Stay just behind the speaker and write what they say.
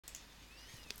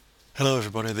Hello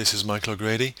everybody, this is Michael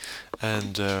O'Grady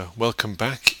and welcome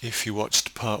back if you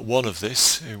watched part 1 of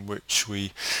this, in which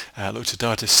we looked at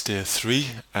Artisteer 3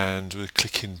 and we're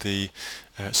clicking the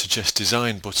suggest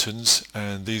design buttons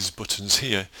and these buttons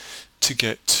here to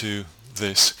get to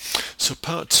this. So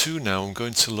part 2 now, I'm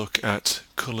going to look at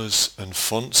colours and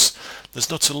fonts.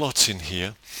 There's not a lot in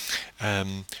here.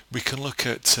 We can look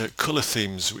at colour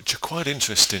themes, which are quite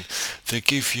interesting. They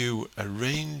give you a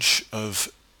range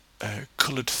of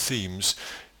coloured themes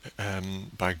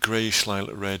by greyish,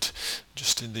 lilac red,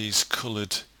 just in these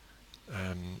coloured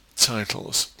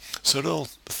titles. So they're all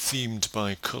themed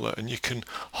by colour, and you can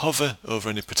hover over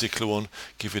any particular one,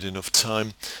 give it enough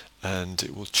time, and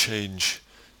it will change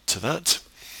to that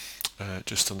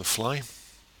just on the fly.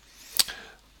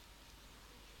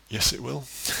 Yes, it will.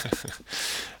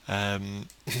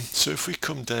 So if we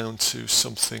come down to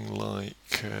something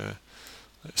like,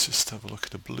 let's just have a look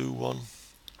at a blue one.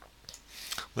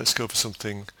 Let's go for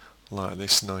something like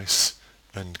this nice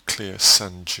and clear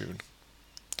sand dune.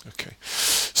 Okay,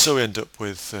 so we end up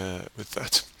with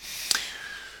that.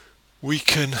 We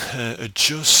can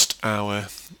adjust our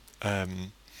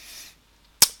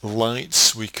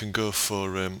lights. We can go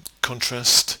for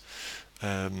contrast,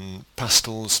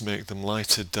 pastels, make them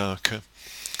lighter, darker.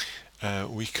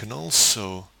 We can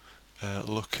also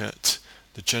look at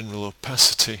the general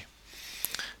opacity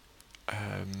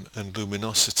and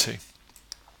luminosity.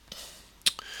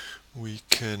 We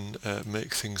can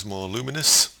make things more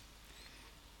luminous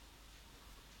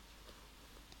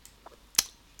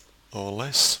or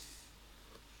less.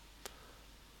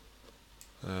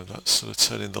 That's sort of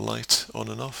turning the light on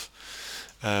and off.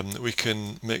 We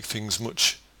can make things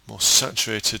much more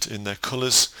saturated in their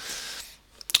colours,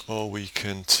 or we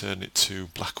can turn it to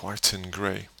black, white and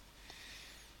grey.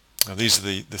 Now these are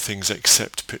the things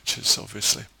except pictures,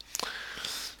 obviously.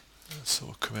 So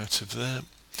we'll come out of there.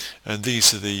 And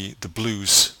these are the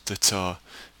blues that are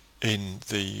in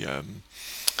the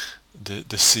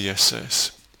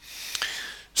CSS.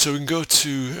 So we can go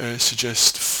to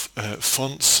suggest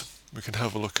fonts. We can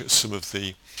have a look at some of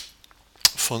the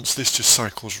fonts. This just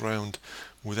cycles round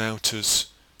without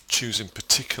us choosing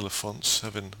particular fonts,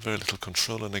 having very little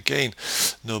control. And again,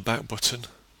 no back button.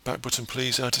 Back button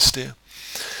please, Artisteer.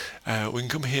 We can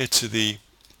come here to the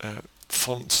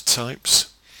font types.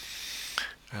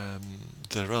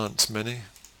 There aren't many.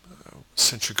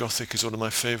 Central Gothic is one of my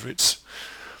favourites,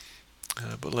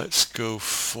 but let's go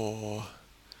for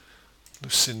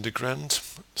Lucinda Grand.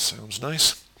 Sounds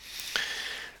nice.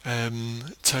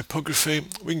 Typography,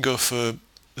 we can go for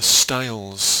the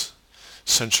styles,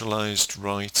 centralised,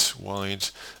 right, wide,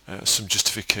 some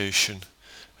justification,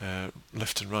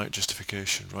 left and right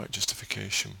justification, right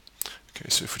justification. Okay,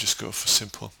 so if we just go for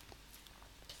simple.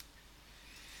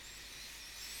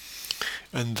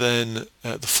 And then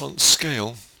the font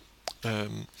scale,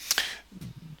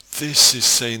 this is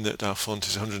saying that our font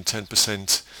is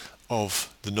 110%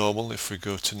 of the normal. If we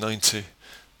go to 90,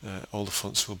 all the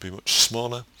fonts will be much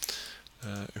smaller.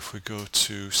 If we go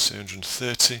to say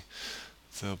 130,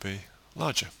 they'll be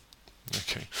larger.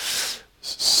 Okay,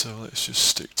 so let's just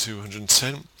stick to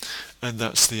 110, and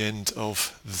that's the end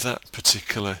of that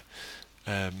particular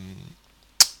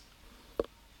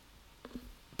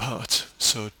part.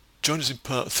 So join us in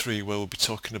part 3, where we'll be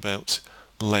talking about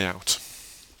layout.